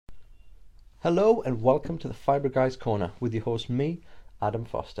Hello and welcome to the Fibre Guys Corner with your host, me, Adam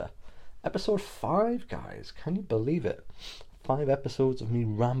Foster. Episode 5, guys. Can you believe it? 5 episodes of me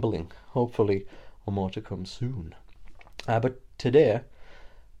rambling, hopefully, or more to come soon. But today,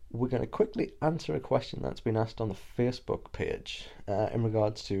 we're going to quickly answer a question that's been asked on the Facebook page in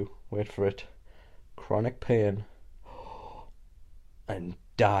regards to, wait for it, chronic pain and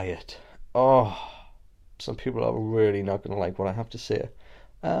diet. Some people are really not going to like what I have to say.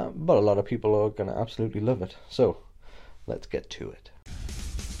 But a lot of people are going to absolutely love it. So, let's get to it.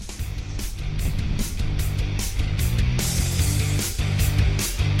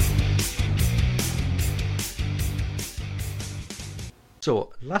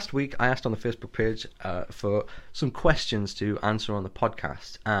 So, last week I asked on the Facebook page for some questions to answer on the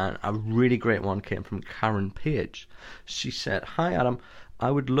podcast, and a really great one came from Karen Page. She said, "Hi Adam, I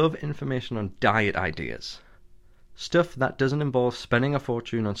would love information on diet ideas. Stuff that doesn't involve spending a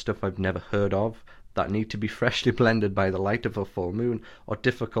fortune on stuff I've never heard of, that need to be freshly blended by the light of a full moon, or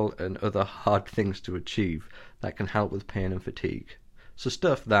difficult and other hard things to achieve that can help with pain and fatigue. So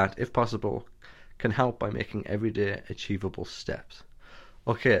stuff that, if possible, can help by making everyday achievable steps."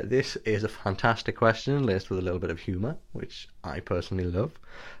 Okay, this is a fantastic question, laced with a little bit of humour, which I personally love.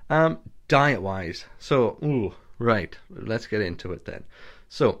 Diet-wise, right, let's get into it then.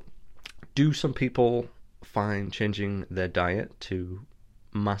 So, do some people find changing their diet to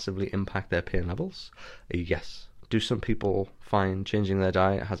massively impact their pain levels? Yes. Do some people find changing their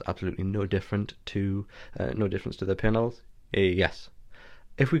diet has absolutely no difference to their pain levels? Yes.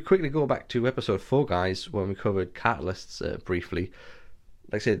 If we quickly go back to episode 4, guys, when we covered catalysts briefly,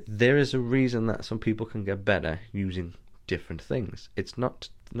 like I said, there is a reason that some people can get better using different things. It's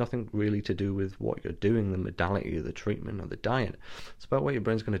nothing really to do with what you're doing, the modality of the treatment or the diet. It's about what your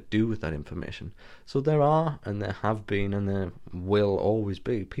brain's going to do with that information. So there are, and there have been, and there will always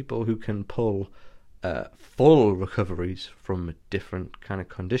be people who can pull full recoveries from different kind of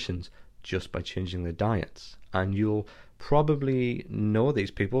conditions just by changing their diets. And you'll probably know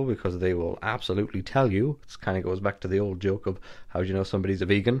these people because they will absolutely tell you. It kind of goes back to the old joke of how do you know somebody's a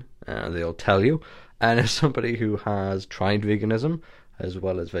vegan? They'll tell you. And as somebody who has tried veganism, as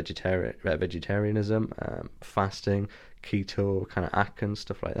well as vegetarianism, fasting, keto, kind of Atkins,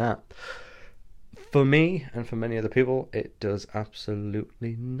 stuff like that, for me and for many other people, it does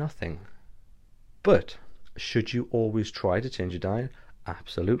absolutely nothing. But should you always try to change your diet?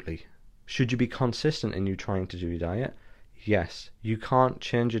 Absolutely. Should you be consistent in you trying to do your diet? Yes. You can't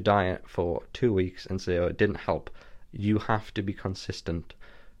change your diet for 2 weeks and say, oh, it didn't help. You have to be consistent.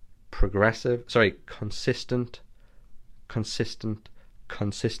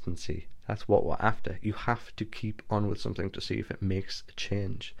 Consistency. That's what we're after. You have to keep on with something to see if it makes a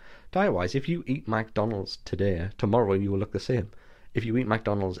change. Diet-wise, if you eat McDonald's today, tomorrow you will look the same. If you eat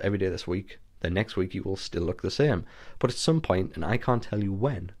McDonald's every day this week, then next week you will still look the same. But at some point, and I can't tell you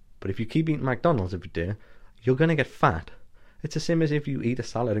when, but if you keep eating McDonald's every day, you're going to get fat. It's the same as if you eat a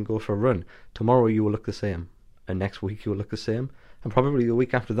salad and go for a run. Tomorrow you will look the same, and next week you will look the same, and probably the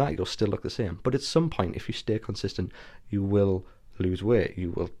week after that you'll still look the same. But at some point, if you stay consistent, you will lose weight,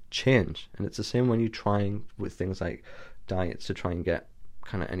 you will change. And it's the same when you're trying with things like diets to try and get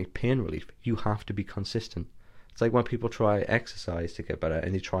kind of any pain relief. You have to be consistent. It's like when people try exercise to get better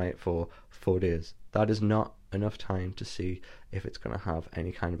and they try it for 4 days. That is not enough time to see if it's going to have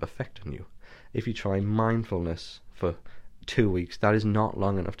any kind of effect on you. If you try mindfulness for 2 weeks, that is not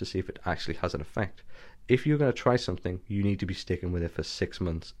long enough to see if it actually has an effect. If you're going to try something, you need to be sticking with it for 6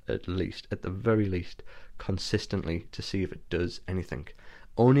 months at least, at the very least, consistently to see if it does anything.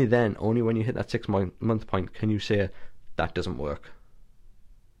 Only then, only when you hit that 6-month point, can you say, that doesn't work.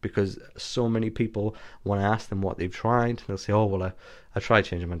 Because so many people, when I ask them what they've tried, they'll say, oh, well, I tried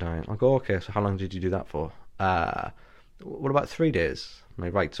changing my diet. I'll go, okay, so how long did you do that for? What about 3 days? I'm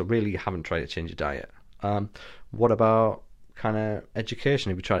like, right, so really you haven't tried to change your diet. What about kind of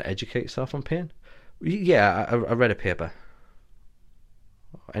education? Have you tried to educate yourself on pain? Yeah, I read a paper.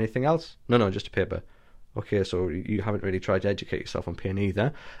 Anything else? No, just a paper. Okay, so you haven't really tried to educate yourself on pain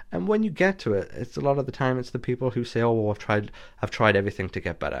either. And when you get to it, it's a lot of the time it's the people who say, oh, well, I've tried everything to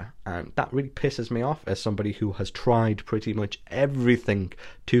get better. And that really pisses me off as somebody who has tried pretty much everything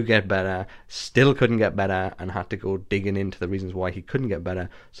to get better, still couldn't get better, and had to go digging into the reasons why he couldn't get better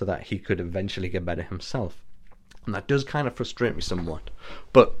so that he could eventually get better himself. And that does kind of frustrate me somewhat.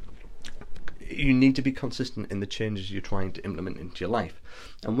 But you need to be consistent in the changes you're trying to implement into your life.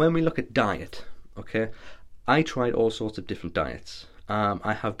 And when we look at diet, okay, I tried all sorts of different diets.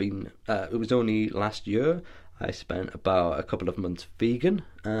 I have been, it was only last year, I spent about a couple of months vegan,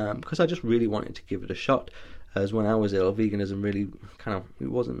 because I just really wanted to give it a shot. As when I was ill, veganism really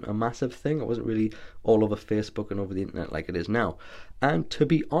it wasn't a massive thing. It wasn't really all over Facebook and over the internet like it is now. And to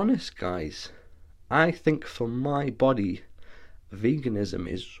be honest, guys, I think for my body, veganism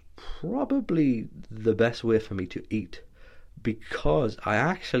is probably the best way for me to eat, because I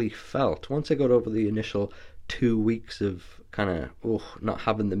actually felt, once I got over the initial 2 weeks of not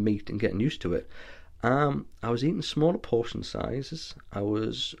having the meat and getting used to it, I was eating smaller portion sizes. I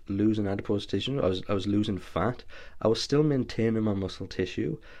was losing adipose tissue. I was losing fat. I was still maintaining my muscle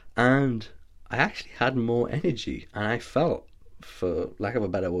tissue, and I actually had more energy. And I felt, for lack of a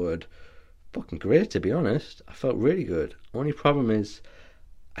better word, fucking great, to be honest. I felt really good. Only problem is,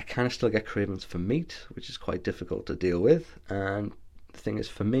 I kind of still get cravings for meat, which is quite difficult to deal with. And the thing is,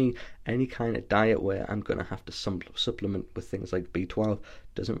 for me, any kind of diet where I'm going to have to supplement with things like B12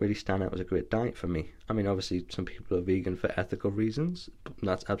 doesn't really stand out as a great diet for me. I mean, obviously, some people are vegan for ethical reasons, but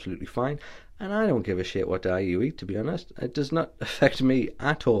that's absolutely fine. And I don't give a shit what diet you eat, to be honest. It does not affect me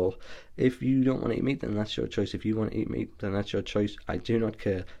at all. If you don't want to eat meat, then that's your choice. If you want to eat meat, then that's your choice. I do not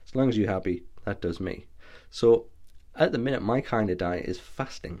care. As long as you're happy, that does me. So, at the minute, my kind of diet is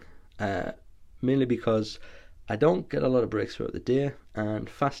fasting. Mainly because I don't get a lot of breaks throughout the day, and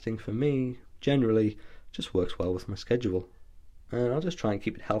fasting for me generally just works well with my schedule. And I'll just try and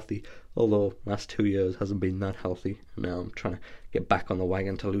keep it healthy, although last 2 years hasn't been that healthy. Now I'm trying to get back on the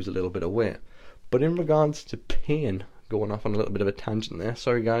wagon to lose a little bit of weight. But in regards to pain, going off on a little bit of a tangent there,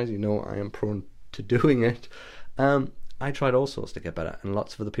 sorry guys, you know I am prone to doing it. I tried all sorts to get better, and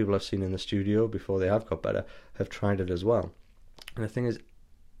lots of other people I've seen in the studio before they have got better have tried it as well. And the thing is,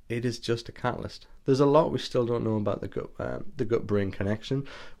 it is just a catalyst. There's a lot we still don't know about the gut-brain connection,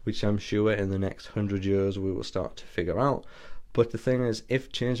 which I'm sure in the next 100 years we will start to figure out. But the thing is,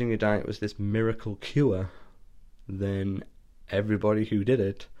 if changing your diet was this miracle cure, then everybody who did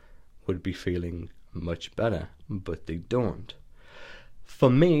it would be feeling much better, but they don't. For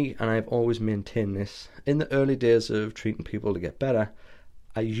me, and I've always maintained this, in the early days of treating people to get better,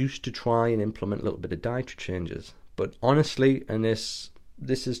 I used to try and implement a little bit of dietary changes. But honestly, and this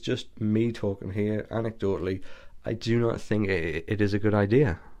is just me talking here anecdotally, I do not think it is a good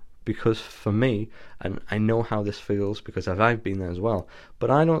idea. Because for me, and I know how this feels because I've been there as well, but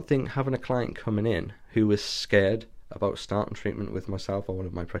I don't think having a client coming in who is scared about starting treatment with myself or one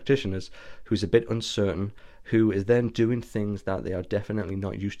of my practitioners, who's a bit uncertain, who is then doing things that they are definitely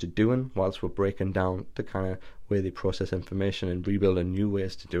not used to doing whilst we're breaking down the kind of way they process information and rebuilding new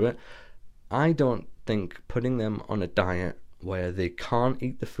ways to do it, I don't think putting them on a diet where they can't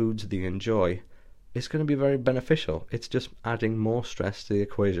eat the foods they enjoy is going to be very beneficial. It's just adding more stress to the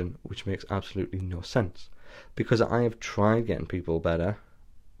equation, which makes absolutely no sense. Because I have tried getting people better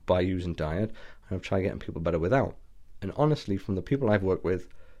by using diet, and I've tried getting people better without. And honestly, from the people I've worked with,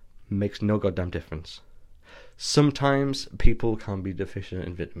 makes no goddamn difference. Sometimes people can be deficient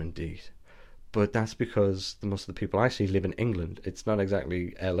in vitamin D, but that's because most of the people I see live in England. It's not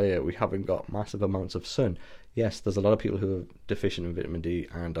exactly LA. We haven't got massive amounts of sun. Yes, there's a lot of people who are deficient in vitamin D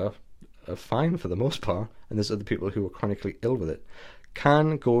and are fine for the most part, and there's other people who are chronically ill with it.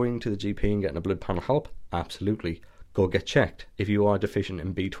 Can going to the GP and getting a blood panel help? Absolutely. Go get checked. If you are deficient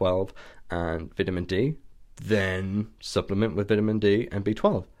in B12 and vitamin D, then supplement with vitamin D and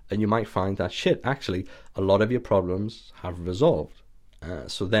B12, and you might find that actually a lot of your problems have resolved.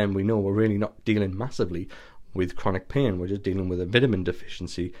 So then we know we're really not dealing massively with chronic pain. We're just dealing with a vitamin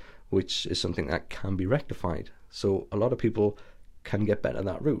deficiency, which is something that can be rectified. So a lot of people can get better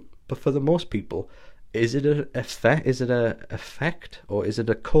that route. But for the most people, is it a effect or is it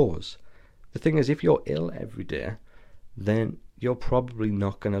a cause? The thing is, if you're ill every day, then you're probably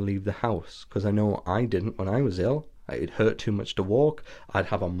not going to leave the house. Because I know I didn't when I was ill. It hurt too much to walk. I'd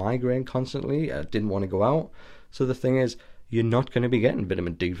have a migraine constantly. I didn't want to go out. So the thing is, you're not going to be getting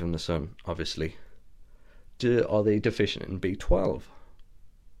vitamin D from the sun, obviously. Are they deficient in B12?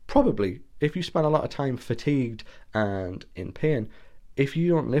 Probably. If you spend a lot of time fatigued and in pain, if you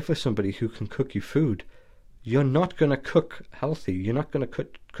don't live with somebody who can cook you food, you're not going to cook healthy. You're not going to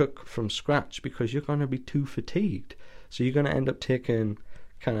cook from scratch because you're going to be too fatigued. So you're going to end up taking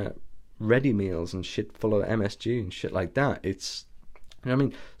kind of ready meals and shit full of MSG and shit like that. It's, you know what I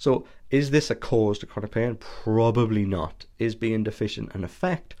mean? So is this a cause to chronic pain? Probably not. Is being deficient an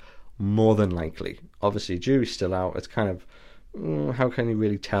effect? More than likely. Obviously, jury's still out. It's kind of, how can you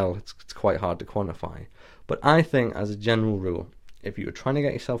really tell? It's quite hard to quantify. But I think, as a general rule, if you're trying to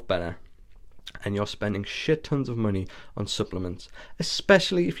get yourself better and you're spending shit tons of money on supplements,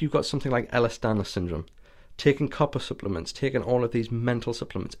 especially if you've got something like Ehlers-Danlos syndrome, taking copper supplements, taking all of these mental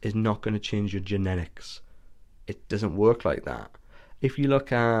supplements is not going to change your genetics. It doesn't work like that. If you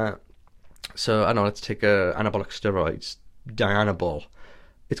look at So, I don't know, let's take anabolic steroids, Dianabol.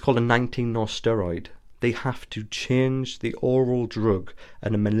 It's called a 19-nor steroid. They have to change the oral drug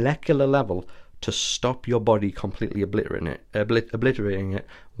at a molecular level to stop your body completely obliterating it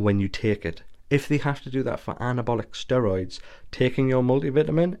when you take it. If they have to do that for anabolic steroids, taking your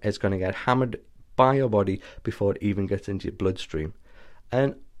multivitamin is going to get hammered by your body before it even gets into your bloodstream.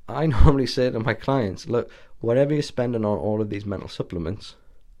 And I normally say to my clients, look, whatever you're spending on all of these mental supplements,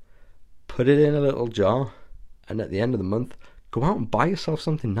 put it in a little jar, and at the end of the month, go out and buy yourself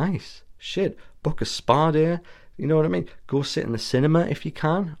something nice. Shit, book a spa day, you know what I mean? Go sit in the cinema if you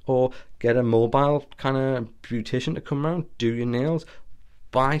can, or get a mobile kind of beautician to come around, do your nails,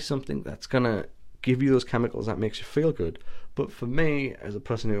 buy something that's going to give you those chemicals that makes you feel good. But for me, as a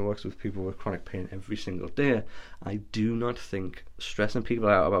person who works with people with chronic pain every single day, I do not think stressing people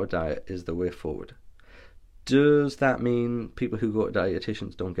out about diet is the way forward. Does that mean people who go to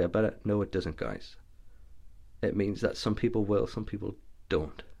dietitians don't get better? No, it doesn't, guys. It means that some people will, some people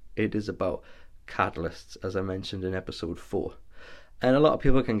don't. It is about catalysts, as I mentioned in episode 4. And a lot of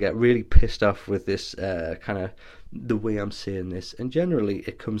people can get really pissed off with this kind of the way I'm saying this. And generally,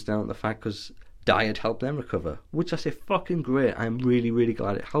 it comes down to the fact because diet helped them recover, which I say fucking great. I'm really, really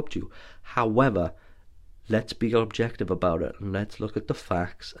glad it helped you. However, let's be objective about it, and let's look at the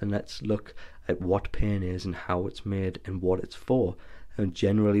facts, and let's look at what pain is and how it's made and what it's for. And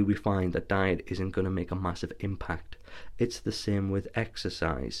generally we find that diet isn't going to make a massive impact. It's the same with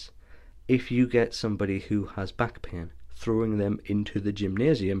exercise. If you get somebody who has back pain, throwing them into the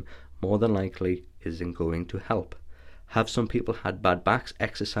gymnasium more than likely isn't going to help. Have some people had bad backs,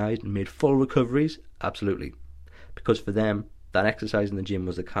 exercised and made full recoveries? Absolutely. Because for them, that exercise in the gym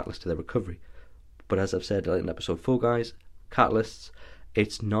was the catalyst to their recovery. But as I've said in episode 4, guys, catalysts,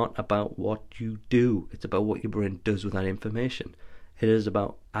 it's not about what you do. It's about what your brain does with that information. It is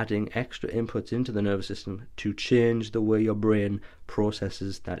about adding extra inputs into the nervous system to change the way your brain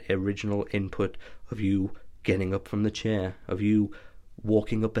processes that original input of you getting up from the chair, of you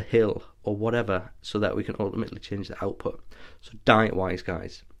walking up a hill or whatever, so that we can ultimately change the output. So diet-wise,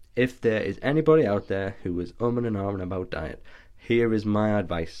 guys, if there is anybody out there who is umming and ahhing about diet, here is my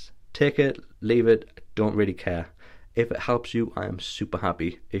advice. Take it, leave it, don't really care. If it helps you, I am super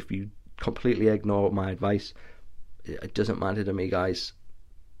happy. If you completely ignore my advice, it doesn't matter to me, guys.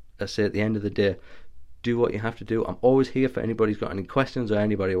 I say at the end of the day, do what you have to do. I'm always here for anybody who's got any questions or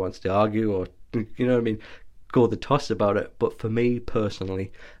anybody who wants to argue or, you know what I mean, go the toss about it. But for me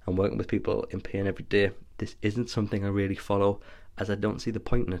personally, I'm working with people in pain every day. This isn't something I really follow, as I don't see the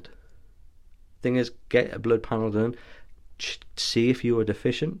point in it. Thing is, get a blood panel done, see if you are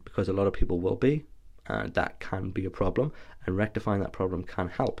deficient, because a lot of people will be, and that can be a problem, and rectifying that problem can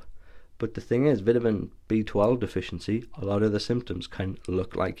help. But the thing is, vitamin B12 deficiency, a lot of the symptoms can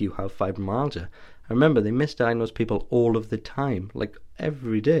look like you have fibromyalgia. And remember, they misdiagnose people all of the time, like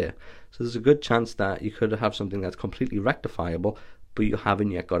every day. So there's a good chance that you could have something that's completely rectifiable, but you haven't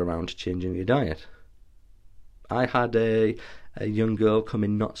yet got around to changing your diet. I had a young girl come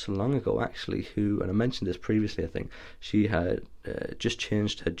in not so long ago, actually, who, and I mentioned this previously, I think, she had just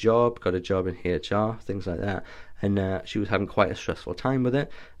changed her job, got a job in HR, things like that, and she was having quite a stressful time with it,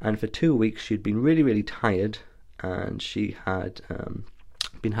 and for 2 weeks she'd been really, really tired, and she had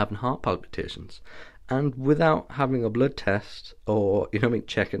been having heart palpitations. And without having a blood test or, you know what I mean,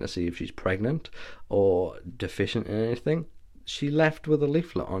 checking to see if she's pregnant or deficient in anything, she left with a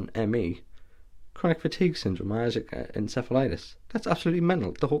leaflet on ME, chronic fatigue syndrome, myalgic encephalitis. That's absolutely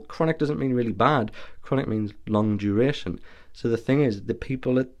mental. The whole chronic doesn't mean really bad. Chronic means long duration. So the thing is, the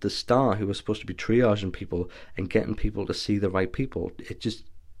people at the start who were supposed to be triaging people and getting people to see the right people, it just,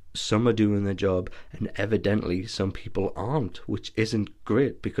 some are doing their job and evidently some people aren't, which isn't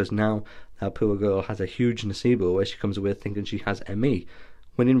great, because now that poor girl has a huge nocebo where she comes away thinking she has ME,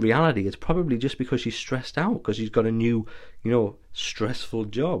 when in reality it's probably just because she's stressed out because she's got a new, stressful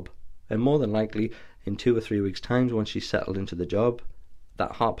job. And more than likely, in 2 or 3 weeks' time, once she's settled into the job,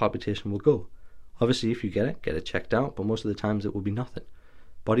 that heart palpitation will go. Obviously, if you get it checked out, but most of the times it will be nothing.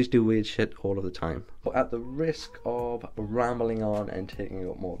 Bodies do weird shit all of the time. But at the risk of rambling on and taking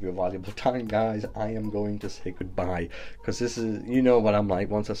up more of your valuable time, guys, I am going to say goodbye. Because this is, you know what I'm like.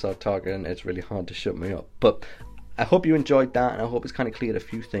 Once I start talking, it's really hard to shut me up. But I hope you enjoyed that, and I hope it's kind of cleared a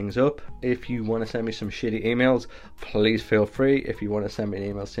few things up. If you want to send me some shitty emails, please feel free. If you want to send me an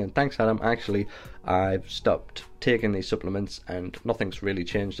email saying, thanks Adam, actually I've stopped taking these supplements and nothing's really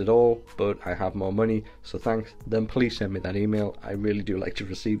changed at all, but I have more money, so thanks, then please send me that email. I really do like to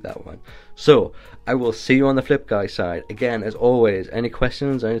receive that one. So I will see you on the flip guy side. Again, as always, any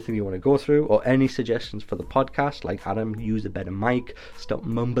questions, anything you want to go through, or any suggestions for the podcast, like Adam, use a better mic, stop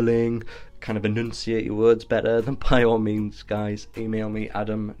mumbling, kind of enunciate your words better, then by all means, guys, email me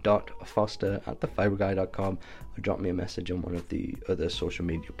adam.foster@thefiberguy.com or drop me a message on one of the other social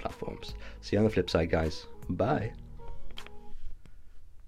media platforms. See you on the flip side, guys. Bye.